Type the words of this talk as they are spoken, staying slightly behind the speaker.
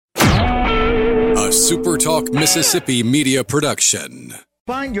SuperTalk Mississippi media production.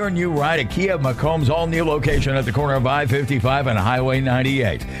 Find your new ride at Kia Macomb's all-new location at the corner of I-55 and Highway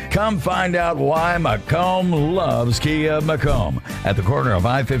 98. Come find out why Macomb loves Kia Macomb at the corner of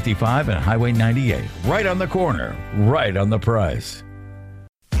I-55 and Highway 98. Right on the corner, right on the price.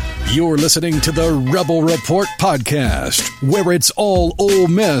 You're listening to the Rebel Report podcast, where it's all Ole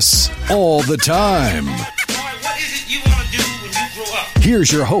Miss all the time. What is it you want to do when you grow up? Here's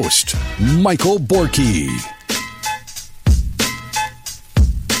your host, Michael Borky.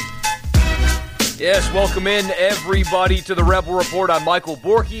 Yes, welcome in everybody to the Rebel Report. I'm Michael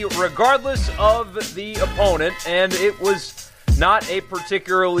Borky, regardless of the opponent, and it was not a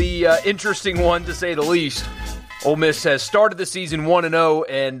particularly interesting one to say the least. Ole Miss has started the season 1-0,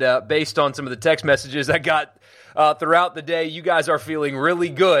 and based on some of the text messages I got throughout the day, you guys are feeling really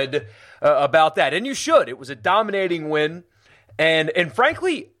good about that, and you should. It was a dominating win, and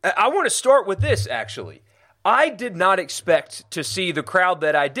frankly, I want to start with this, actually. I did not expect to see the crowd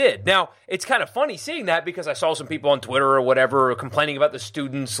that I did. Now, it's kind of funny seeing that because I saw some people on Twitter or whatever complaining about the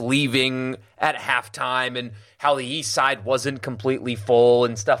students leaving at halftime and how the east side wasn't completely full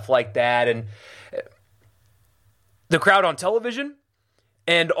and stuff like that. And the crowd on television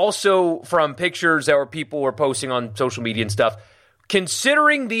and also from pictures that people were posting on social media and stuff,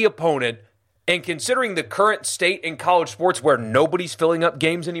 considering the opponent and considering the current state in college sports where nobody's filling up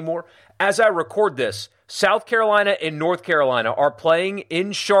games anymore, as I record this, South Carolina and North Carolina are playing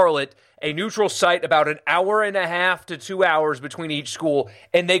in Charlotte, a neutral site about an hour and a half to 2 hours between each school,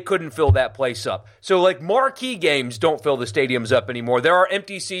 and they couldn't fill that place up. So, marquee games don't fill the stadiums up anymore. There are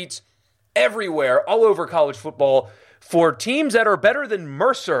empty seats everywhere, all over college football, for teams that are better than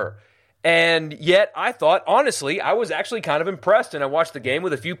Mercer. And yet, I thought, honestly, I was actually kind of impressed, and I watched the game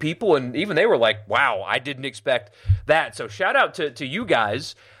with a few people, and even they were like, wow, I didn't expect that. So, shout out to you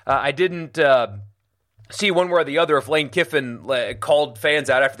guys. I didn't see one way or the other if Lane Kiffin called fans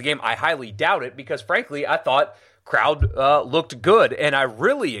out after the game. I highly doubt it because, frankly, I thought crowd looked good. And I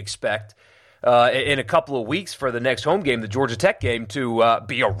really expect in a couple of weeks for the next home game, the Georgia Tech game, to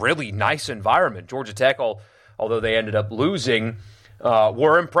be a really nice environment. Georgia Tech, although they ended up losing,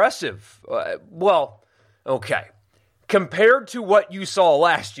 were impressive. Okay. Compared to what you saw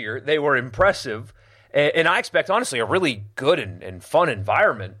last year, they were impressive. And I expect, honestly, a really good and fun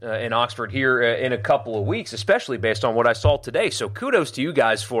environment in Oxford here in a couple of weeks, especially based on what I saw today. So kudos to you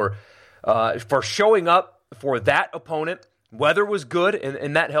guys for showing up for that opponent. Weather was good,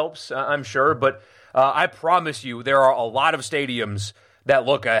 and that helps, I'm sure. But I promise you there are a lot of stadiums that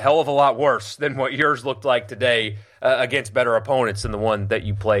look a hell of a lot worse than what yours looked like today against better opponents than the one that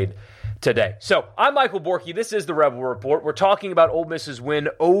you played today. So I'm Michael Borky. This is the Rebel Report. We're talking about Ole Miss's win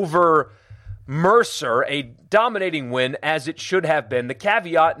over Mercer, a dominating win as it should have been. The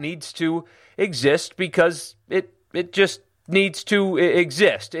caveat needs to exist because it just needs to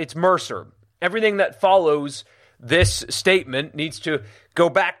exist. It's Mercer. Everything that follows this statement needs to go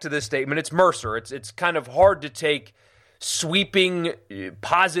back to this statement. It's Mercer. It's kind of hard to take sweeping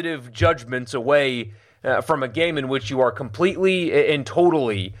positive judgments away from a game in which you are completely and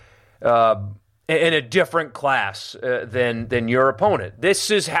totally in a different class than your opponent.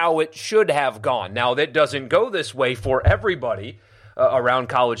 This is how it should have gone. Now, that doesn't go this way for everybody around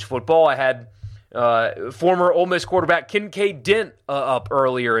college football. I had former Ole Miss quarterback Kincaid Dent up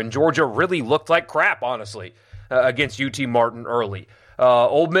earlier, and Georgia really looked like crap, honestly, against UT Martin early.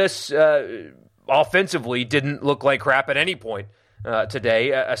 Ole Miss offensively didn't look like crap at any point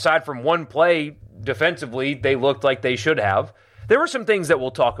today. Aside from one play defensively, they looked like they should have. There were some things that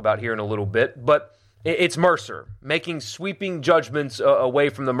we'll talk about here in a little bit, but it's Mercer. Making sweeping judgments away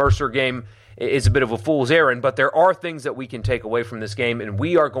from the Mercer game is a bit of a fool's errand, but there are things that we can take away from this game, and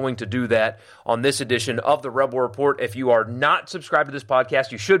we are going to do that on this edition of the Rebel Report. If you are not subscribed to this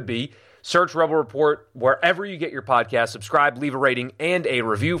podcast, you should be. Search Rebel Report wherever you get your podcast. Subscribe, leave a rating, and a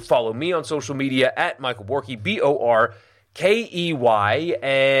review. Follow me on social media at Michael Borky, Borkey,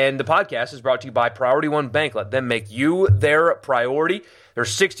 and the podcast is brought to you by Priority One Bank. Let them make you their priority.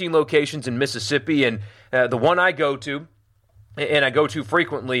 There's 16 locations in Mississippi, and the one I go to, and I go to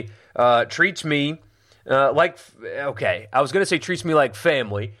frequently, treats me treats me like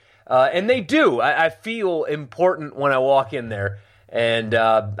family, and they do. I feel important when I walk in there, and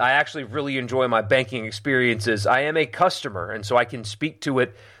I actually really enjoy my banking experiences. I am a customer, and so I can speak to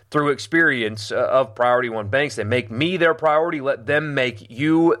it through experience of Priority One Banks. They make me their priority. Let them make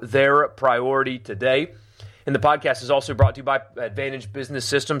you their priority today. And the podcast is also brought to you by Advantage Business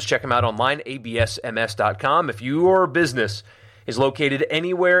Systems. Check them out online, absms.com. If your business is located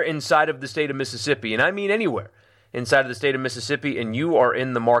anywhere inside of the state of Mississippi, and I mean anywhere, inside of the state of Mississippi, and you are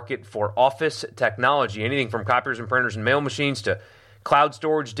in the market for office technology, anything from copiers and printers and mail machines to cloud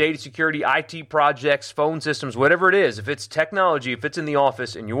storage, data security, IT projects, phone systems, whatever it is, if it's technology, if it's in the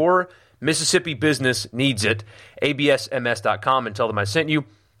office and your Mississippi business needs it, absms.com, and tell them I sent you.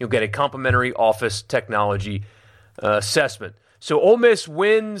 You'll get a complimentary office technology assessment. So Ole Miss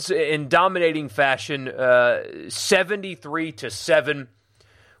wins in dominating fashion, 73-7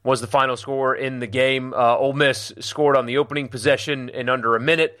 was the final score in the game. Ole Miss scored on the opening possession in under a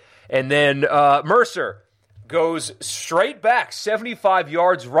minute, and then Mercer goes straight back, 75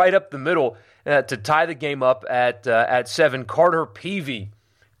 yards right up the middle to tie the game up at 7. Carter Peavy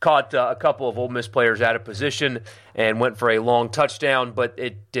caught a couple of Ole Miss players out of position and went for a long touchdown, but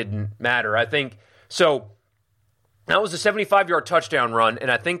it didn't matter. I think so. That was a 75-yard touchdown run,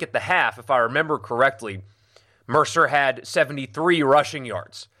 and I think at the half, if I remember correctly, Mercer had 73 rushing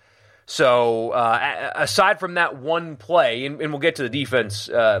yards. So aside from that one play, and we'll get to the defense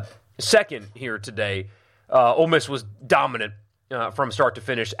second here today, Ole Miss was dominant from start to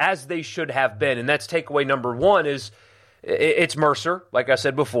finish, as they should have been. And that's takeaway number one is it's Mercer. Like I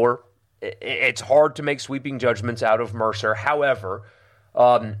said before, it's hard to make sweeping judgments out of Mercer. However,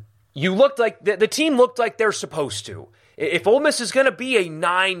 you looked like the team looked like they're supposed to. If Ole Miss is going to be a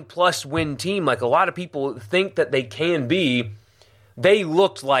 9+ win team, like a lot of people think that they can be, they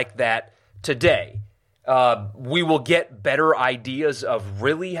looked like that today. We will get better ideas of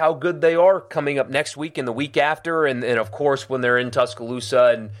really how good they are coming up next week and the week after, and of course when they're in Tuscaloosa,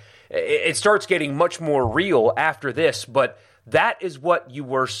 and it starts getting much more real after this, but that is what you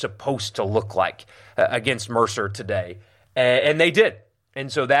were supposed to look like against Mercer today, and they did. And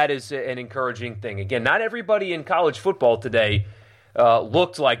so that is an encouraging thing. Again, not everybody in college football today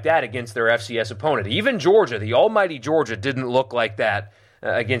looked like that against their FCS opponent. Even Georgia, the almighty Georgia, didn't look like that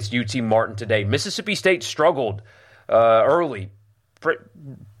against UT Martin today. Mississippi State struggled early.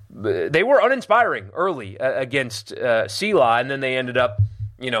 They were uninspiring early against CeeLa, and then they ended up,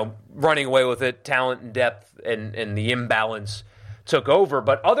 running away with it. Talent and depth and the imbalance took over.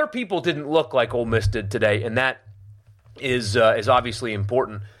 But other people didn't look like Ole Miss did today, and that is obviously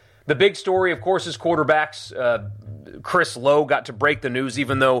important. The big story, of course, is quarterbacks. Chris Lowe got to break the news,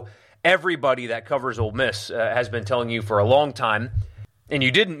 even though everybody that covers Ole Miss has been telling you for a long time. And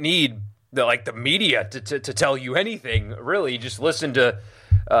you didn't need the media to tell you anything, really. You just listen to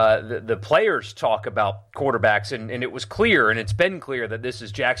the players talk about quarterbacks, and it was clear, and it's been clear, that this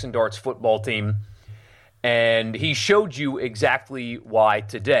is Jackson Dart's football team. And he showed you exactly why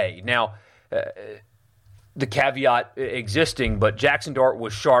today. Now, the caveat existing, but Jackson Dart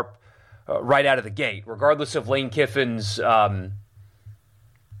was sharp right out of the gate, regardless of Lane Kiffin's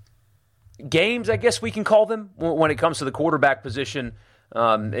games, I guess we can call them, when it comes to the quarterback position.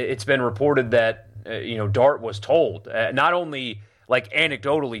 It's been reported that Dart was told, not only like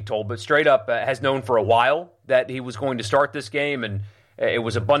anecdotally told, but straight up has known for a while that he was going to start this game, and it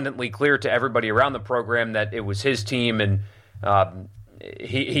was abundantly clear to everybody around the program that it was his team, and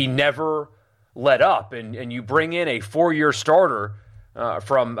he never let up. And you bring in a 4-year starter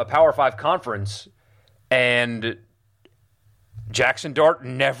from a Power 5 conference, and Jackson Dart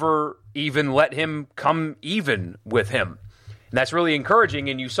never even let him come even with him. And that's really encouraging,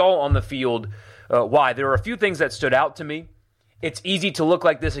 and you saw on the field why. There are a few things that stood out to me. It's easy to look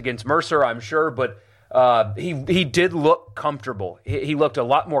like this against Mercer, I'm sure, but he did look comfortable. He looked a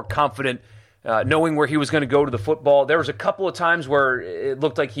lot more confident, knowing where he was going to go to the football. There was a couple of times where it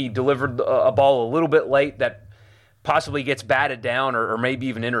looked like he delivered a ball a little bit late that possibly gets batted down or maybe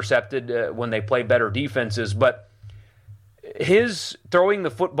even intercepted when they play better defenses. But his throwing the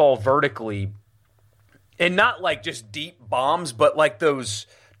football vertically, and not like just deep bombs, but like those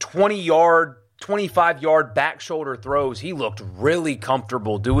 20-yard, 25-yard back shoulder throws, he looked really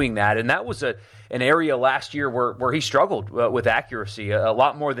comfortable doing that. And that was an area last year where he struggled with accuracy a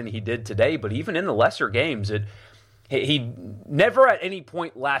lot more than he did today. But even in the lesser games, he never at any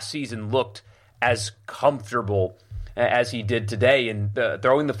point last season looked as comfortable as he did today. And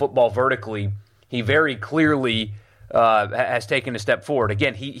throwing the football vertically, he very clearly has taken a step forward.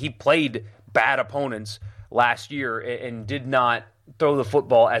 Again, he played bad opponents last year and did not throw the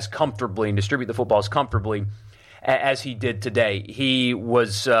football as comfortably and distribute the football as comfortably as he did today. He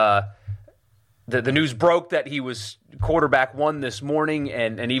was the news broke that he was quarterback one this morning,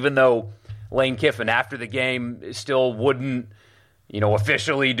 and even though Lane Kiffin after the game still wouldn't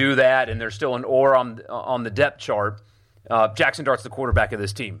officially do that, and there's still an or on the depth chart, Jackson Dart's the quarterback of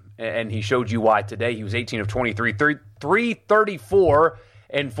this team, and he showed you why today. He was 18 of 23, 334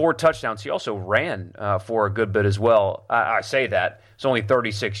 and 4 touchdowns. He also ran for a good bit as well. I say that. It's only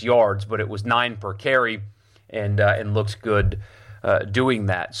 36 yards, but it was 9 per carry and looked good doing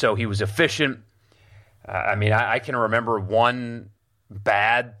that. So he was efficient. I can remember one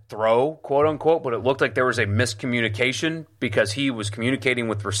bad throw, quote unquote, but it looked like there was a miscommunication because he was communicating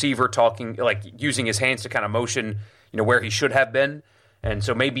with receiver, talking, like using his hands to kind of motion, where he should have been. And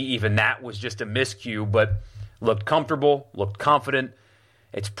so maybe even that was just a miscue, but looked comfortable, looked confident.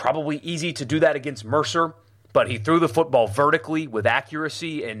 It's probably easy to do that against Mercer, but he threw the football vertically with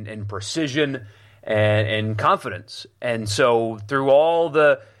accuracy and precision and confidence. And so through all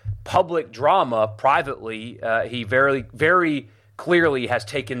the public drama privately, he very, very clearly has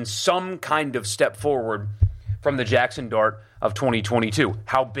taken some kind of step forward from the Jackson Dart of 2022.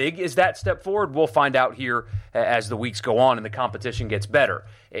 How big is that step forward? We'll find out here as the weeks go on and the competition gets better.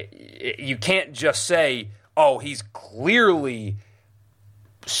 You can't just say, oh, he's clearly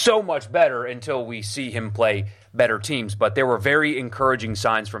so much better until we see him play better teams. But there were very encouraging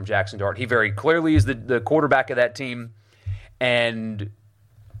signs from Jackson Dart. He very clearly is the quarterback of that team. And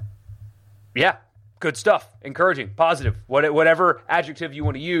yeah, good stuff. Encouraging, positive, whatever adjective you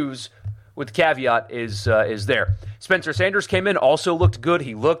want to use with the caveat is there. Spencer Sanders came in, also looked good.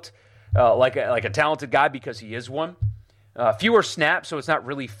 He looked like a talented guy because he is one. Fewer snaps, so it's not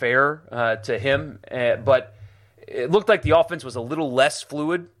really fair to him. But it looked like the offense was a little less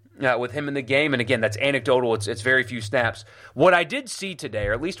fluid with him in the game. And again, that's anecdotal. It's very few snaps. What I did see today,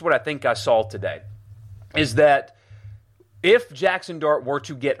 or at least what I think I saw today, is that if Jackson Dart were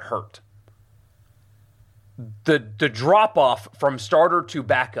to get hurt, the drop-off from starter to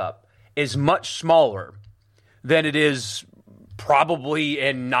backup is much smaller than it is probably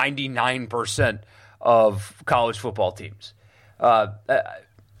in 99% of college football teams.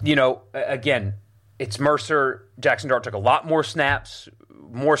 Again, it's Mercer. Jackson Dart took a lot more snaps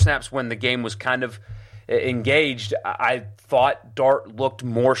when the game was kind of engaged. I thought Dart looked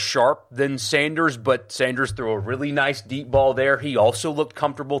more sharp than Sanders, but Sanders threw a really nice deep ball there. He also looked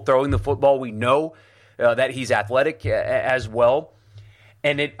comfortable throwing the football. We know that he's athletic as well.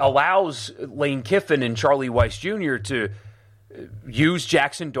 And it allows Lane Kiffin and Charlie Weiss Jr. to use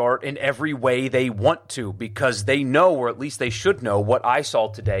Jackson Dart in every way they want to, because they know, or at least they should know, what I saw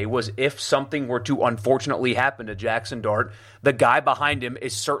today was if something were to unfortunately happen to Jackson Dart, the guy behind him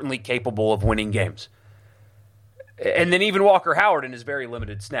is certainly capable of winning games. And then even Walker Howard in his very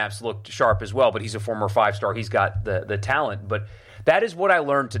limited snaps looked sharp as well, but he's a former 5-star. He's got the talent. But that is what I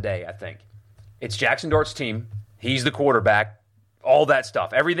learned today, I think. It's Jackson Dart's team. He's the quarterback. All that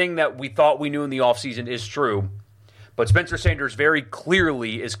stuff. Everything that we thought we knew in the offseason is true. But Spencer Sanders very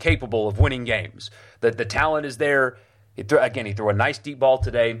clearly is capable of winning games. The talent is there. He threw a nice deep ball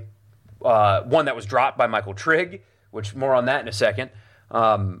today. One that was dropped by Michael Trigg, which more on that in a second.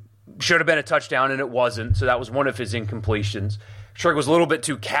 Should have been a touchdown, and it wasn't. So that was one of his incompletions. Trigg was a little bit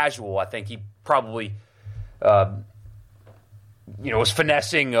too casual. I think he probably was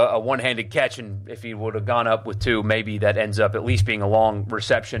finessing a one-handed catch, and if he would have gone up with two, maybe that ends up at least being a long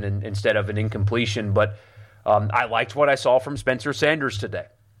reception instead of an incompletion. But I liked what I saw from Spencer Sanders today.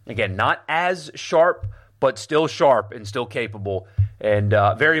 Again, not as sharp, but still sharp and still capable, and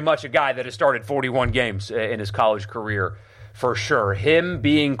very much a guy that has started 41 games in his college career for sure. Him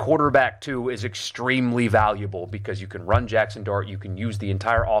being quarterback 2 is extremely valuable because you can run Jackson Dart, you can use the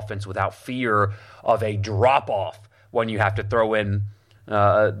entire offense without fear of a drop-off when you have to throw in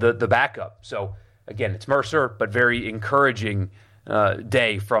the backup. So, again, it's Mercer, but very encouraging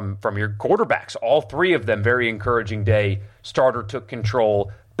day from your quarterbacks. All three of them, very encouraging day. Starter took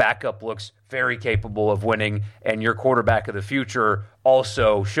control. Backup looks very capable of winning. And your quarterback of the future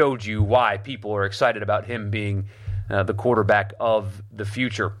also showed you why people are excited about him being the quarterback of the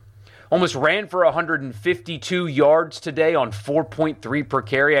future. Almost ran for 152 yards today on 4.3 per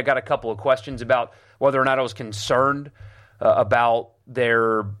carry. I got a couple of questions about whether or not I was concerned about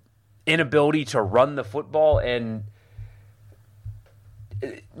their inability to run the football. And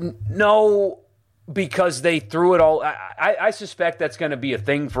no, because they threw it all. I suspect that's going to be a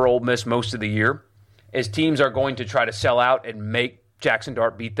thing for Ole Miss most of the year, as teams are going to try to sell out and make Jackson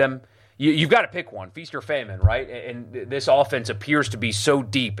Dart beat them. You've got to pick one, feast or famine, right? And this offense appears to be so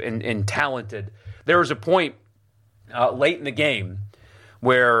deep and talented. There was a point late in the game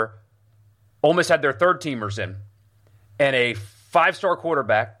where Ole Miss had their third-teamers in, and a 5-star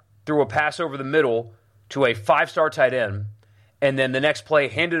quarterback threw a pass over the middle to a 5-star tight end, and then the next play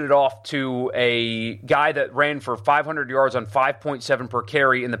handed it off to a guy that ran for 500 yards on 5.7 per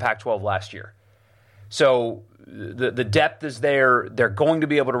carry in the Pac-12 last year. So the depth is there. They're going to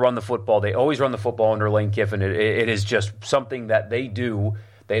be able to run the football. They always run the football under Lane Kiffin. It is just something that they do.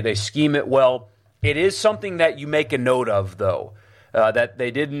 They scheme it well. It is something that you make a note of, though, that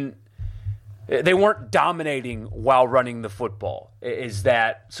they didn't. they weren't dominating while running the football. Is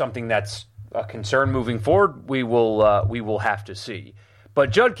that something that's a concern moving forward? We will have to see.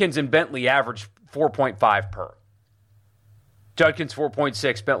 But Judkins and Bentley averaged 4.5 per. Judkins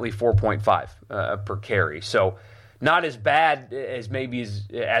 4.6, Bentley 4.5 per carry. So not as bad as maybe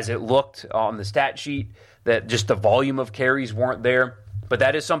as it looked on the stat sheet, that just the volume of carries weren't there. But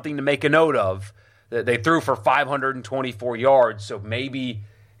that is something to make a note of. They threw for 524 yards, so maybe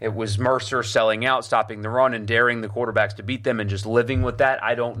it was Mercer selling out, stopping the run, and daring the quarterbacks to beat them and just living with that.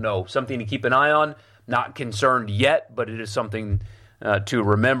 I don't know. Something to keep an eye on. Not concerned yet, but it is something to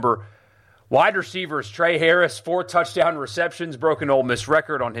remember. Wide receivers, Trey Harris, 4 touchdown receptions, broke an Ole Miss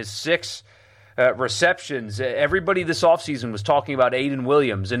record on his 6 receptions. Everybody this offseason was talking about Aiden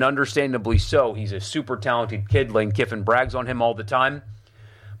Williams, and understandably so. He's a super talented kid. Lane Kiffin brags on him all the time.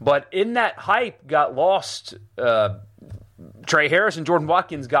 But in that hype got lost. Trey Harris and Jordan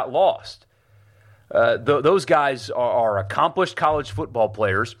Watkins got lost. Those guys are accomplished college football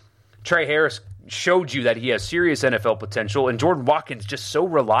players. Trey Harris showed you that he has serious NFL potential, and Jordan Watkins just so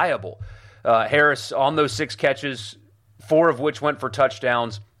reliable. Harris on those 6 catches, 4 of which went for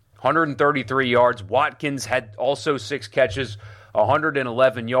touchdowns, 133 yards. Watkins had also 6 catches,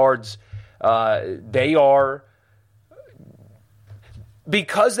 111 yards.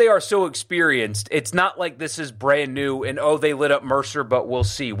 Because they are so experienced, it's not like this is brand new and, they lit up Mercer, but we'll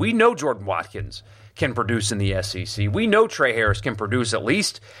see. We know Jordan Watkins can produce in the SEC. We know Trey Harris can produce at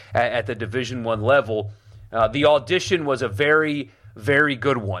least at the Division I level. The audition was a very, very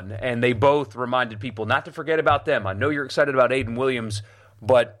good one, and they both reminded people not to forget about them. I know you're excited about Aiden Williams,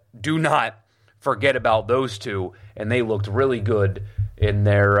 but do not forget about those two, and they looked really good in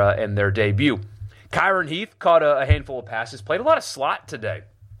their debut. Kyron Heath caught a handful of passes, played a lot of slot today,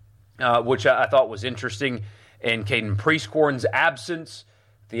 which I thought was interesting. In Caden Priestcorn's absence,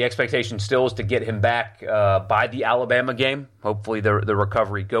 the expectation still is to get him back by the Alabama game. Hopefully the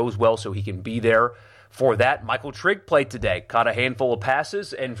recovery goes well so he can be there for that. Michael Trigg played today, caught a handful of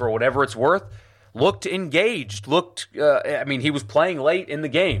passes, and for whatever it's worth, looked engaged. He was playing late in the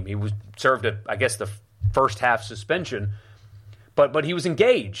game. He was served, the first half suspension. But he was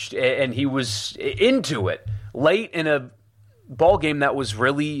engaged, and he was into it late in a ball game that was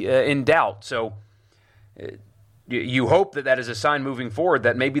really in doubt. So you hope that is a sign moving forward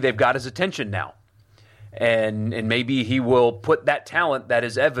that maybe they've got his attention now. And maybe he will put that talent that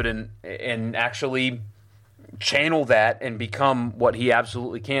is evident and actually channel that and become what he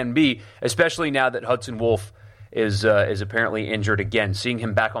absolutely can be, especially now that Hudson Wolf is apparently injured again. Seeing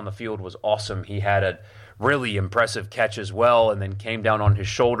him back on the field was awesome. He had a really impressive catch as well, and then came down on his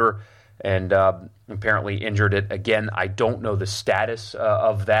shoulder and apparently injured it again. I don't know the status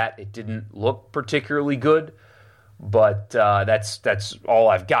of that. It didn't look particularly good, but that's all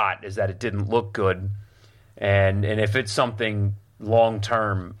I've got, is that it didn't look good. And if it's something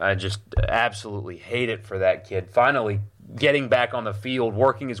long-term, I just absolutely hate it for that kid. Finally getting back on the field,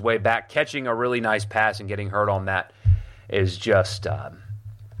 working his way back, catching a really nice pass and getting hurt on that is just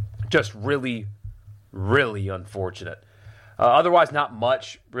really, really unfortunate. Otherwise, not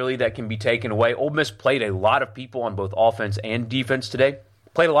much really that can be taken away. Ole Miss played a lot of people on both offense and defense today.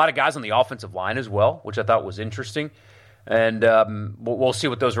 Played a lot of guys on the offensive line as well, which I thought was interesting. And we'll see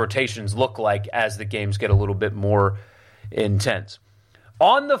what those rotations look like as the games get a little bit more intense.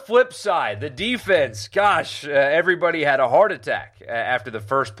 On the flip side, the defense, everybody had a heart attack after the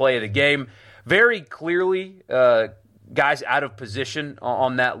first play of the game. Very clearly, guys out of position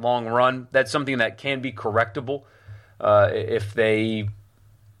on that long run. That's something that can be correctable if they're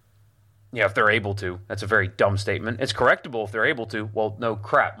able to. That's a very dumb statement. It's correctable if they're able to. Well, no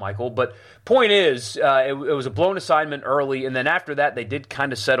crap, Michael. But point is, it was a blown assignment early, and then after that, they did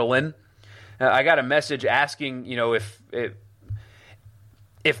kind of settle in. I got a message asking,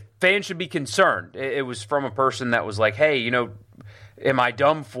 if fans should be concerned. It was from a person that was like, hey, am I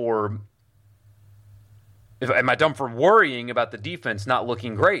dumb for worrying about the defense not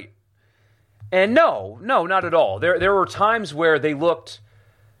looking great? And no, not at all. There were times where they looked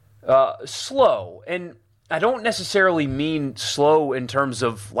slow, and I don't necessarily mean slow in terms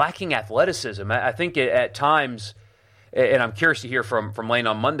of lacking athleticism. I think at times, and I'm curious to hear from Lane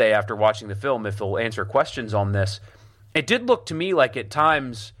on Monday after watching the film if he'll answer questions on this, it did look to me like at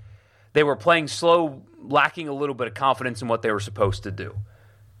times they were playing slow, lacking a little bit of confidence in what they were supposed to do.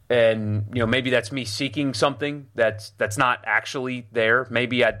 And, maybe that's me seeking something that's not actually there.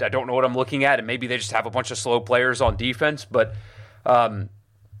 Maybe I don't know what I'm looking at, and maybe they just have a bunch of slow players on defense. But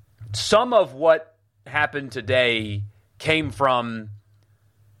some of what happened today came from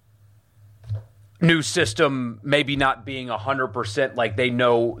new system maybe not being 100%, like they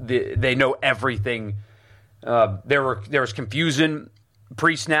know everything. There was confusion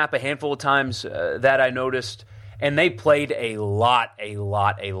pre-snap a handful of times that I noticed, and they played a lot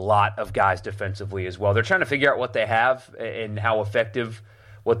of guys defensively as well. They're trying to figure out what they have and how effective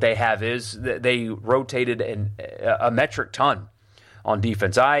what they have is. They rotated a metric ton on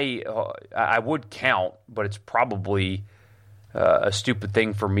defense. I would count, but it's probably a stupid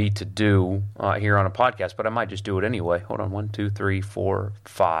thing for me to do here on a podcast, but I might just do it anyway. Hold on. 1, 2, 3, 4,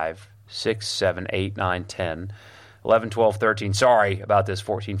 5, 6, 7, 8, 9, 10, 11, 12, 13. Sorry about this.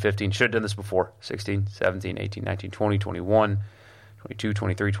 14, 15. Should have done this before. 16, 17, 18, 19, 20, 21, 22,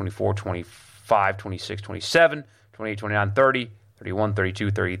 23, 24, 25, 26, 27, 28, 29, 30, 31,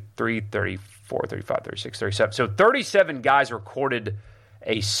 32, 33, 34, 35, 36, 37. So 37 guys recorded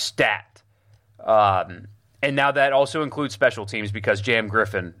a stat. And now that also includes special teams because Jam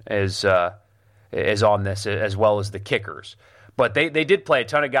Griffin is on this as well as the kickers. But they did play a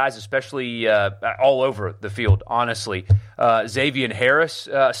ton of guys, especially all over the field, honestly. Xavier Harris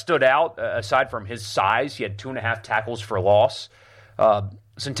stood out. Aside from his size, he had 2.5 tackles for loss.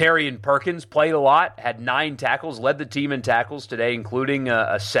 Centarian Perkins played a lot, had 9 tackles, led the team in tackles today, including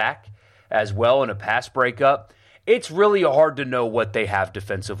a sack as well and a pass breakup. It's really hard to know what they have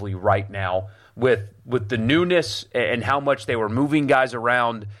defensively right now with the newness and how much they were moving guys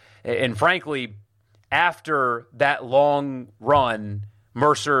around. And frankly, after that long run,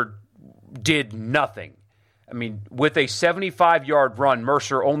 Mercer did nothing. I mean, with a 75-yard run,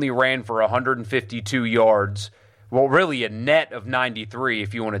 Mercer only ran for 152 yards. Well, really a net of 93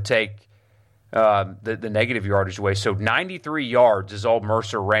 if you want to take the negative yardage away. So 93 yards is all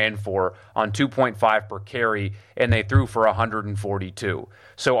Mercer ran for on 2.5 per carry, and they threw for 142.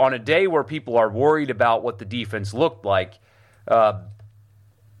 So on a day where people are worried about what the defense looked like,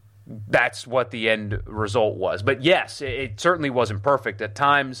 that's what the end result was. But yes, it certainly wasn't perfect. At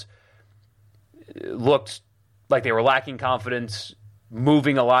times, it looked like they were lacking confidence,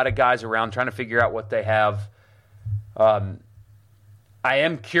 moving a lot of guys around, trying to figure out what they have. I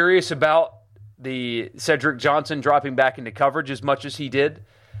am curious about the Cedric Johnson dropping back into coverage as much as he did.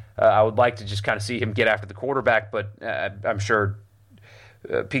 I would like to just kind of see him get after the quarterback, but I'm sure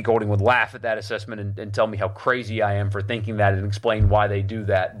Pete Golding would laugh at that assessment and tell me how crazy I am for thinking that and explain why they do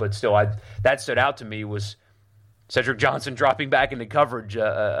that. But still, that stood out to me was Cedric Johnson dropping back into coverage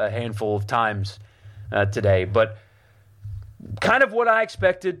a handful of times today. But kind of what I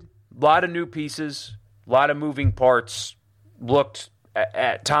expected. A lot of new pieces, a lot of moving parts. Looked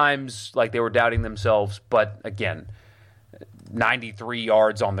at times like they were doubting themselves. But again, 93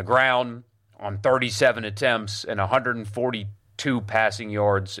 yards on the ground on 37 attempts and 142 passing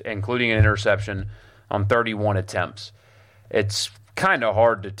yards, including an interception on 31 attempts. It's kind of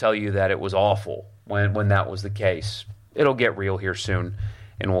hard to tell you that it was awful when that was the case. It'll get real here soon,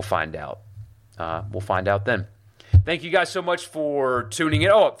 and we'll find out. We'll find out then. Thank you guys so much for tuning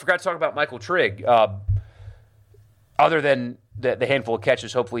in. Oh, I forgot to talk about Michael Trigg. Other than the handful of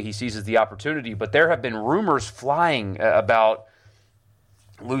catches, hopefully he seizes the opportunity. But there have been rumors flying about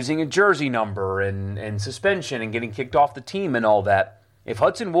losing a jersey number and suspension and getting kicked off the team and all that. If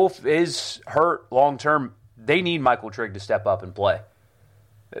Hudson Wolf is hurt long-term, they need Michael Trigg to step up and play.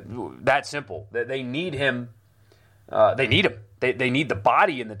 That simple. They need him. They need him. They need the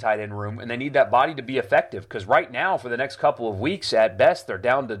body in the tight end room, and they need that body to be effective because right now, for the next couple of weeks, at best, they're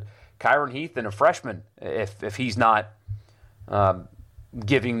down to Kyron Heath and a freshman if he's not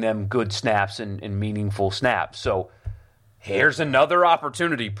giving them good snaps and meaningful snaps. So here's another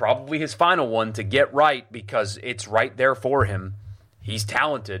opportunity, probably his final one, to get right because it's right there for him. He's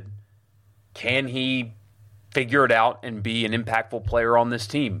talented. Can he figure it out and be an impactful player on this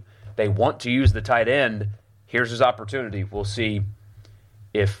team? They want to use the tight end. Here's his opportunity. We'll see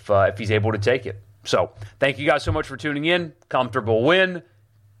if he's able to take it. So thank you guys so much for tuning in. Comfortable win.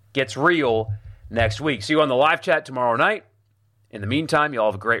 Gets real next week. See you on the live chat tomorrow night. In the meantime, y'all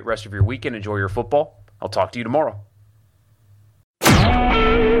have a great rest of your weekend. Enjoy your football. I'll talk to you tomorrow.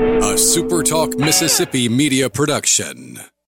 A SuperTalk Mississippi media production.